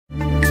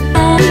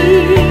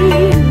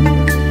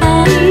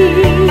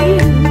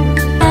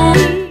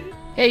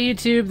Hey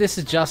YouTube, this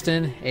is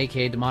Justin,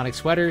 aka Demonic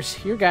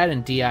Sweaters, your guide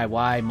in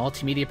DIY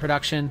multimedia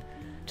production.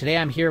 Today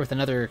I'm here with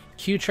another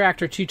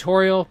Qtractor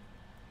tutorial,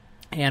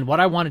 and what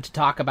I wanted to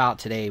talk about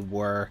today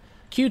were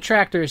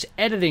Qtractor's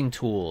editing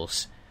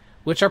tools,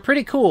 which are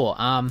pretty cool.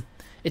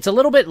 It's a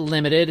little bit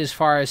limited as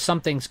far as some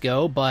things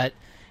go, but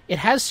it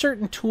has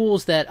certain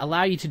tools that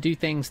allow you to do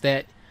things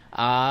that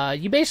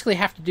you basically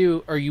have to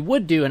do, or you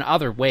would do in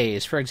other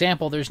ways. For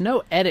example, there's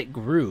no edit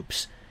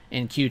groups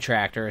in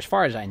Qtractor, as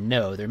far as I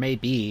know. There may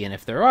be, and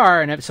if there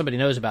are, and if somebody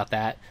knows about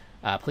that,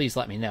 please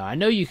let me know. I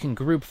know you can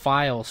group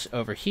files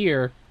over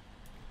here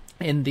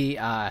in the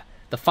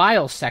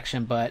files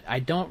section, but I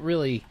don't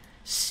really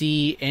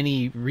see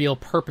any real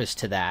purpose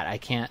to that. I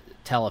can't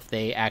tell if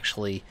they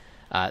actually...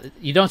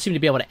 you don't seem to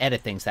be able to edit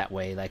things that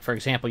way. Like, for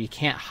example, you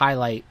can't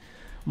highlight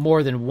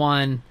more than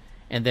one,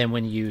 and then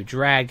when you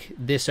drag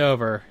this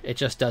over, it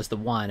just does the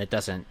one. It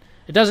doesn't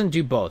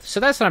do both.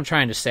 So that's what I'm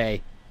trying to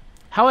say.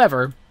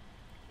 However,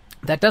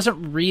 that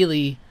doesn't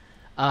really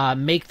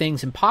make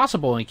things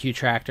impossible in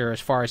Qtractor as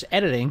far as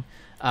editing.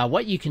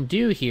 What you can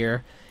do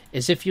here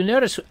is, if you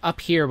notice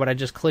up here what I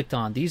just clicked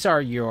on, these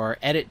are your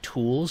edit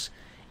tools.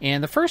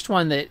 And the first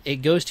one that it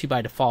goes to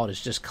by default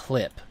is just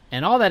clip.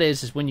 And all that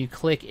is when you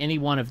click any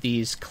one of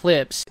these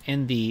clips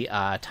in the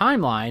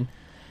timeline,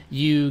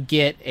 you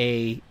get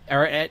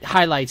or it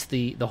highlights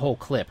the whole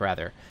clip,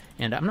 rather.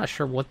 And I'm not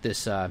sure what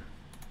this,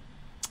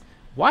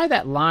 why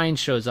that line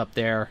shows up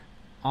there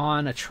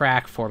on a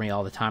track for me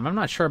all the time. I'm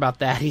not sure about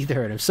that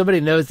either, and if somebody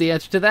knows the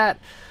answer to that,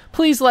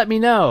 please let me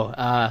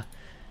know.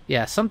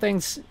 Yeah, some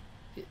things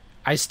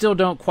I still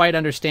don't quite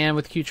understand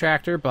with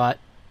Qtractor, but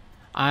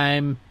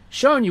I'm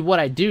showing you what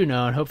I do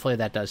know, and hopefully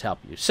that does help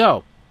you.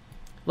 So,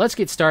 let's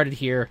get started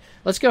here.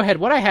 Let's go ahead.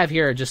 What I have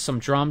here are just some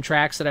drum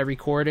tracks that I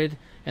recorded,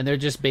 and they're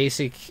just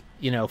basic,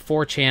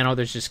 4-channel.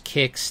 There's just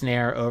kick,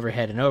 snare,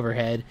 overhead, and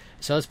overhead.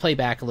 So let's play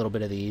back a little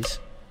bit of these.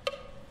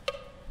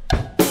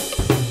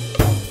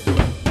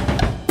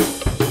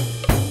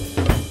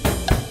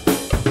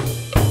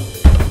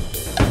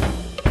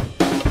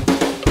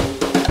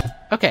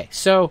 Okay,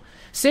 so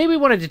say we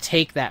wanted to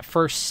take that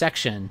first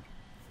section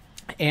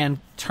and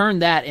turn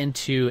that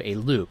into a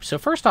loop. So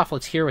first off,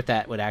 let's hear what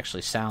that would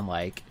actually sound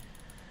like.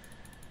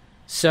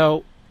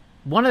 So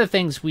one of the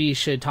things we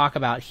should talk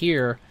about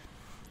here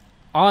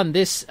on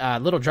this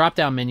little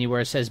drop-down menu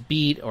where it says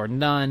beat or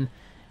none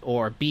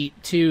or beat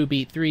 2,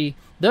 beat 3,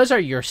 those are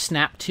your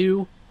snap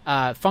to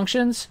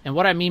functions. And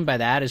what I mean by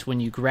that is when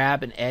you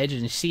grab an edge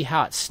and you see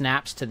how it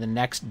snaps to the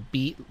next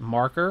beat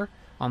marker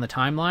on the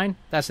timeline,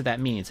 that's what that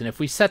means. And if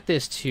we set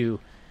this to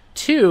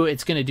 2,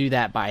 it's going to do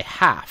that by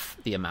half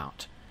the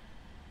amount.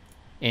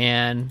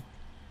 And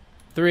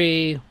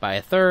 3 by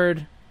a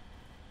third.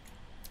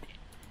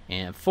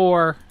 And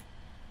 4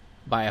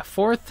 by a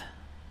fourth.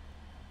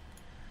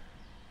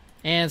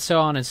 And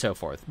so on and so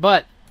forth.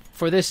 But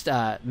for this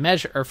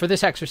for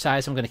this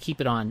exercise, I'm going to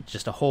keep it on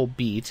just a whole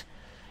beat.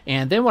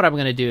 And then what I'm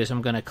going to do is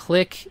I'm going to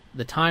click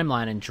the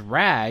timeline and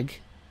drag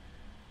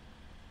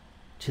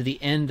to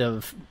the end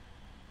of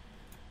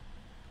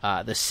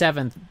the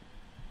 7th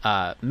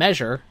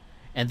measure,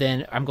 and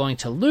then I'm going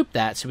to loop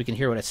that so we can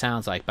hear what it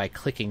sounds like by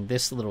clicking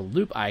this little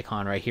loop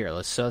icon right here.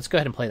 Let's go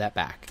ahead and play that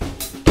back.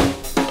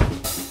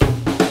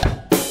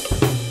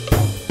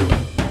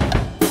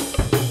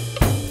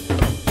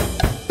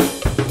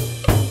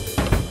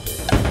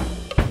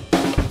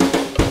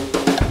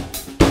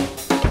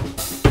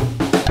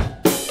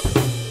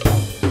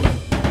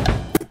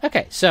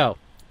 Okay, so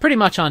pretty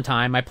much on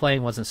time. My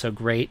playing wasn't so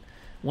great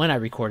when I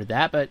recorded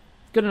that, but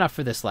good enough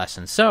for this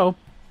lesson. So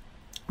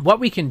what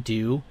we can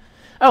do,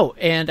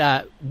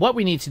 what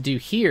we need to do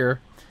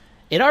here,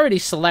 it already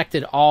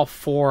selected all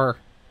 4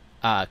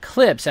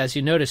 clips, as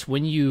you notice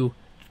when you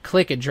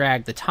click and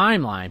drag the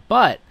timeline.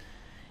 But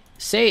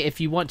say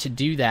if you want to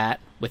do that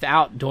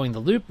without doing the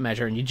loop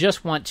measure and you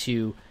just want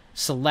to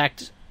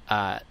select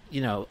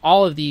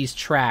all of these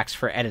tracks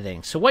for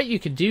editing. So what you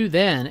could do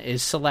then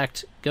is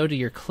go to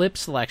your clip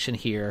selection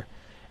here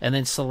and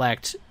then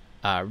select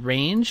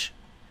range.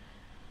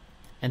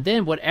 And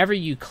then whatever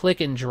you click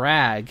and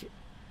drag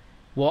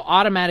will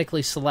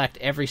automatically select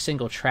every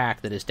single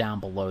track that is down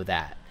below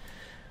that.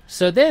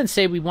 So then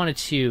say we wanted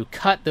to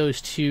cut those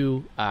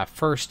 2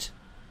 first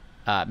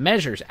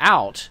measures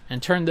out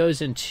and turn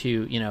those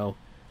into,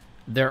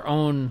 their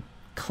own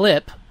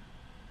clip.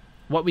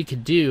 What we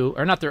could do,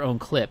 or not their own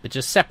clip, but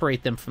just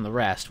separate them from the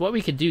rest. What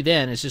we could do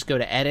then is just go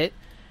to edit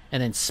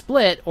and then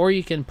split, or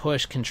you can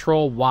push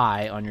Control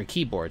Y on your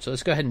keyboard. So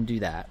let's go ahead and do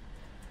that.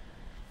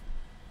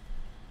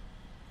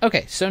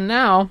 Okay, so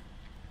now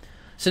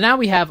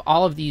we have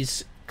all of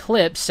these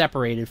clips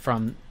separated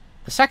from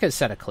the second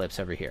set of clips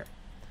over here.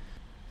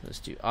 Let's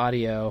do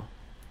audio.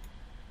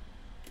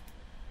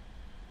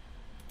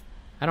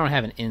 I don't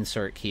have an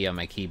insert key on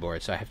my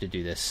keyboard, so I have to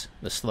do this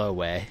the slow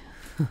way.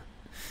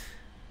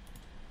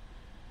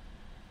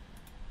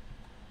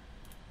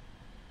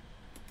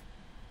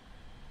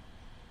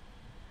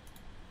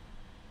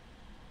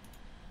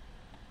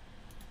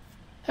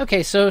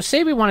 Okay, so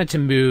say we wanted to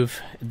move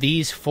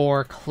these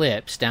 4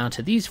 clips down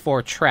to these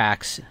 4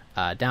 tracks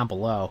down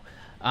below.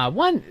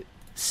 One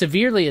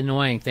severely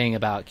annoying thing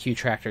about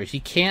Qtractor is you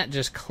can't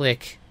just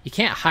click, you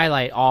can't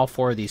highlight all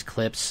 4 of these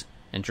clips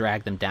and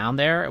drag them down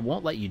there. It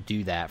won't let you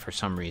do that for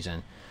some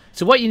reason.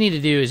 So what you need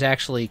to do is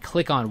actually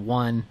click on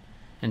one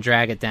and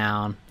drag it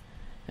down,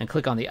 and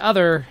click on the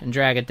other and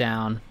drag it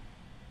down,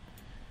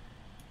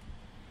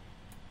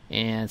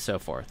 and so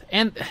forth.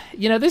 And,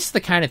 you know, this is the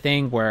kind of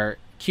thing where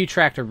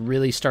Qtractor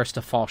really starts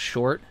to fall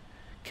short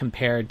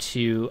compared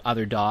to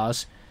other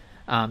DAWs.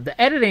 The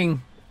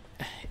editing,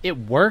 it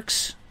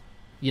works.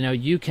 You know,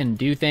 you can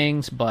do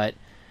things, but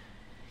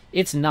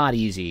it's not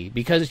easy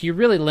because you're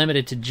really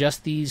limited to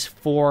just these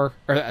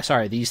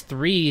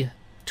 3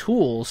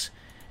 tools,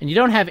 and you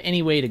don't have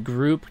any way to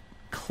group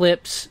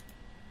clips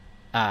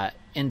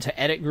into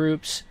edit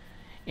groups,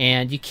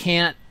 and you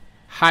can't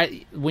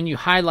when you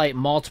highlight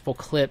multiple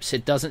clips,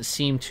 it doesn't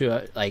seem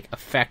to like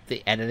affect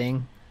the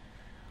editing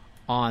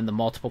on the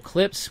multiple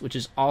clips, which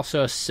is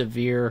also a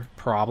severe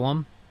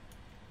problem.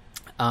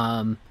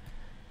 You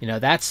know,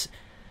 that's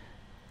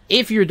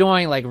if you're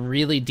doing like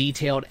really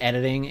detailed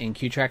editing in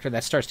Qtractor,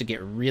 that starts to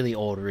get really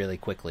old really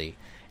quickly.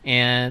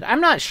 And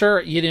I'm not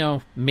sure, you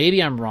know,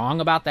 maybe I'm wrong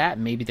about that.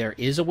 Maybe there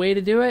is a way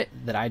to do it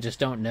that I just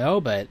don't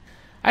know, but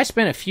I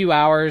spent a few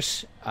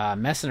hours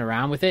messing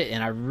around with it,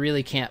 and I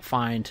really can't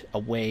find a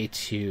way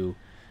to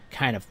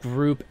kind of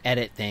group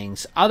edit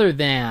things other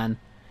than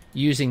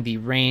using the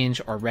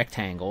range or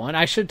rectangle. And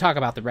I should talk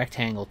about the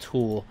rectangle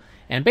tool.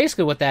 And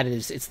basically what that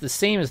is, it's the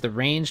same as the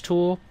range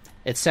tool,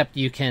 except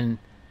you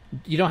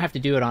don't have to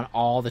do it on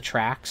all the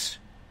tracks,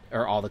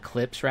 or all the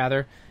clips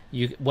rather.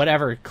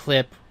 Whatever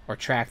clip or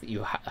track that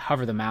you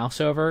hover the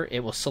mouse over, it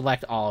will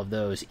select all of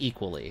those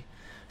equally.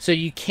 So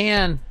you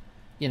can,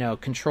 you know,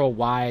 Control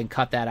Y and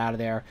cut that out of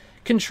there.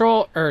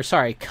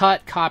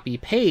 Cut, copy,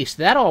 paste,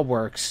 that all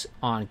works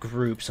on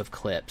groups of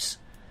clips.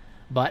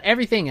 But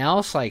everything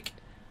else, like,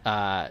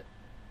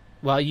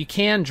 well, you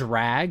can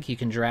drag,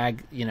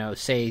 you know,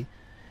 say,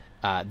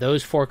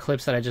 those 4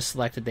 clips that I just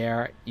selected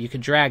there, you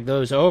can drag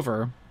those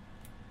over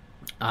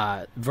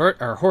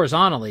or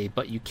horizontally,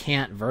 but you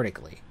can't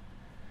vertically.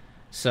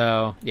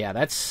 So yeah,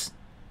 it's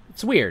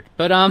weird,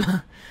 but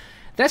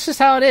that's just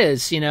how it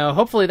is. You know,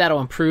 hopefully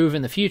that'll improve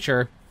in the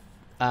future.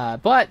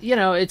 But you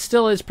know, it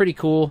still is pretty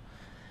cool.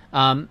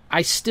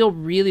 I still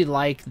really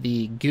like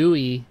the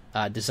GUI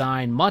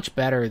design much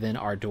better than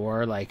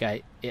Ardour. Like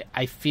I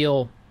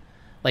feel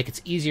like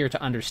it's easier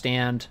to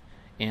understand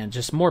and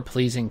just more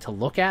pleasing to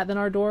look at than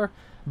Ardour.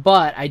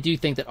 But I do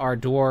think that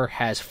Ardour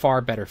has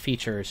far better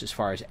features as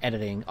far as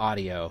editing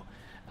audio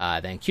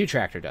than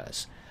Qtractor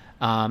does.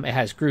 It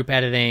has group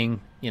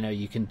editing. You know,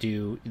 you can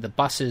do the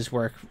buses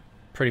work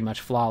pretty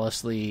much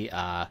flawlessly.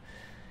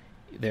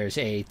 There's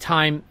a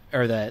time,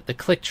 or the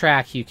click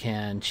track. You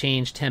can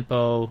change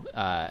tempo,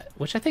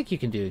 which I think you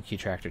can do in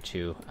Qtractor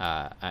too.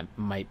 I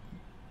might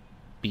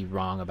be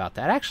wrong about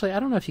that. Actually, I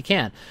don't know if you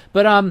can.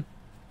 But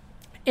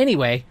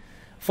anyway,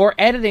 for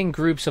editing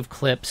groups of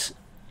clips,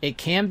 it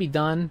can be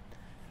done,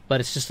 but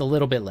it's just a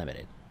little bit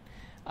limited.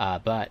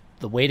 But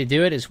the way to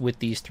do it is with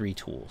these 3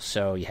 tools.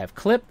 So you have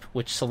clip,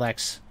 which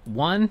selects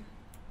 1.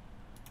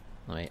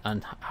 Let me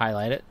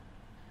unhighlight it.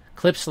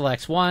 Clip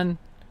selects 1.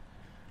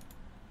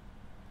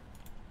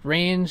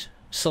 Range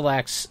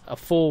selects a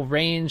full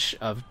range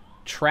of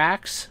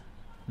tracks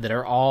that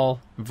are all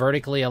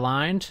vertically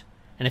aligned.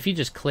 And if you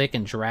just click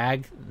and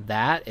drag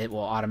that, it will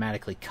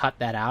automatically cut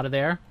that out of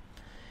there.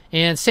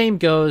 And same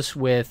goes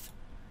with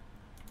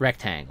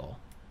rectangle.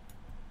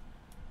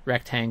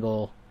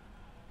 Rectangle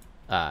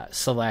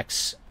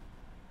selects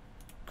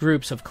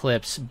groups of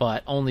clips,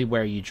 but only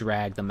where you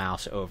drag the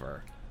mouse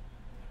over.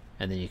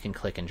 And then you can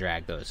click and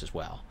drag those as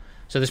well.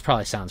 So this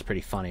probably sounds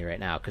pretty funny right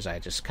now because I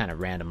just kind of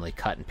randomly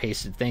cut and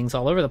pasted things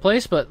all over the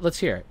place, but let's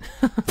hear it.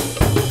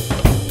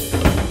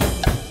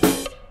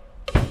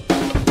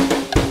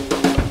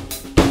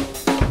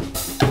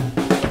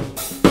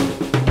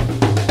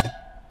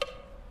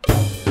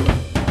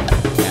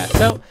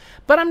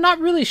 But I'm not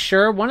really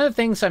sure. One of the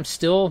things I'm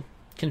still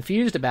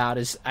confused about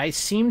is I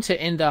seem to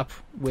end up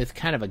with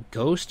kind of a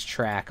ghost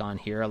track on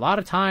here. A lot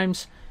of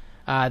times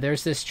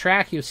there's this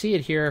track, you'll see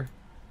it here,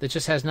 that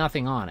just has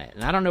nothing on it.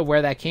 And I don't know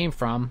where that came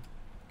from.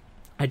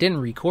 I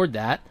didn't record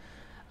that.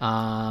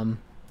 It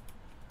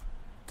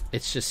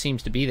just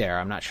seems to be there.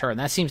 I'm not sure. And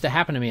that seems to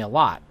happen to me a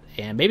lot.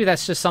 And maybe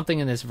that's just something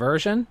in this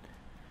version,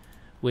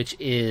 which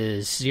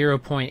is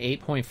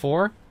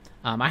 0.8.4.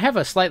 I have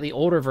a slightly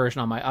older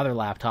version on my other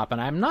laptop, and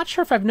I'm not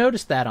sure if I've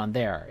noticed that on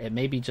there. It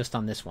may be just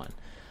on this one.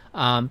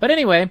 But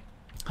anyway,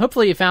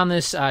 hopefully you found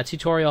this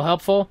tutorial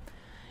helpful,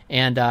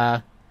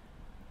 and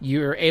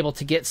you're able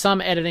to get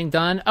some editing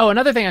done. Oh,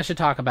 another thing I should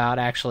talk about,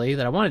 actually,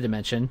 that I wanted to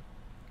mention,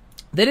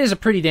 that is a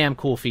pretty damn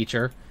cool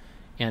feature,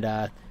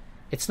 and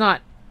it's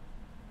not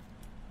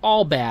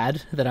all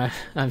bad that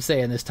I'm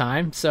saying this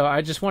time, so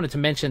I just wanted to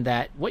mention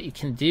that what you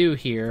can do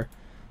here,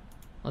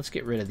 let's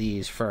get rid of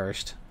these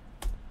first.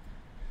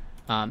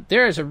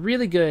 There is a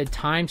really good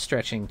time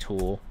stretching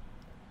tool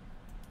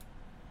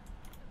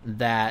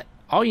that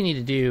all you need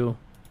to do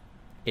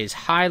is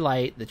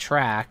highlight the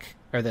track,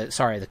 or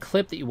the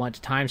clip that you want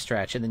to time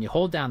stretch, and then you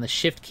hold down the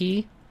shift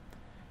key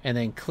and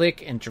then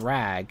click and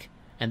drag,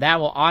 and that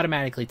will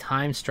automatically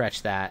time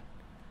stretch that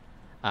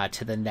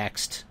to the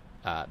next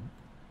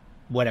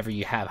whatever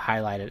you have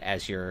highlighted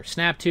as your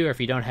snap to, or if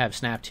you don't have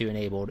snap to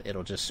enabled,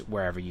 it'll just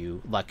wherever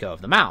you let go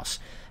of the mouse.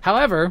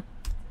 However,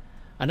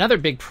 another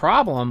big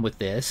problem with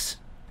this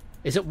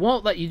is it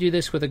won't let you do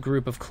this with a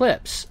group of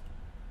clips,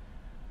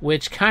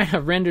 which kind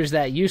of renders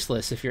that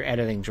useless if you're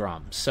editing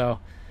drums. So,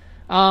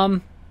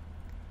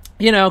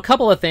 you know, a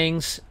couple of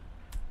things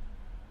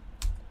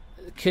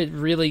could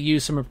really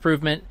use some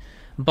improvement,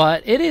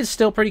 but it is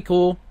still pretty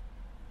cool.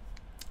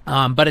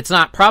 But it's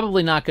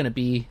probably not going to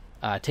be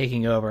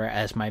taking over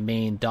as my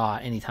main DAW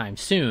anytime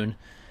soon,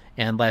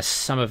 unless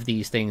some of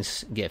these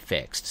things get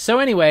fixed. So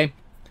anyway,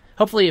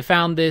 hopefully you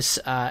found this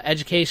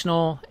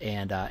educational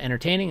and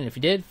entertaining, and if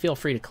you did, feel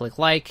free to click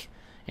like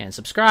and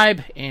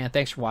subscribe, and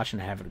thanks for watching,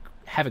 and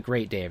have a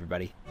great day,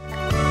 everybody.